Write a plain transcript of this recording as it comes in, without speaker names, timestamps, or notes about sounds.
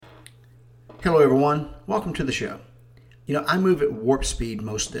Hello everyone, welcome to the show. I move at warp speed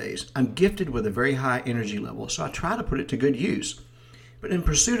most days. I'm gifted with a very high energy level, so I try to put it to good use. But in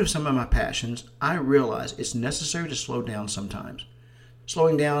pursuit of some of my passions, I realize it's necessary to slow down sometimes.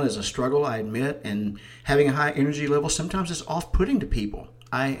 Slowing down is a struggle, I admit, and having a high energy level sometimes is off-putting to people.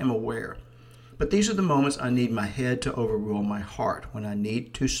 I am aware. But these are the moments I need my head to overrule my heart, when I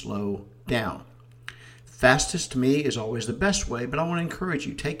need to slow down. Fastest to me is always the best way, but I want to encourage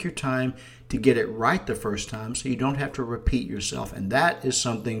you, take your time to get it right the first time so you don't have to repeat yourself, and that is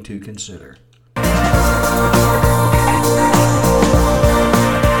something to consider.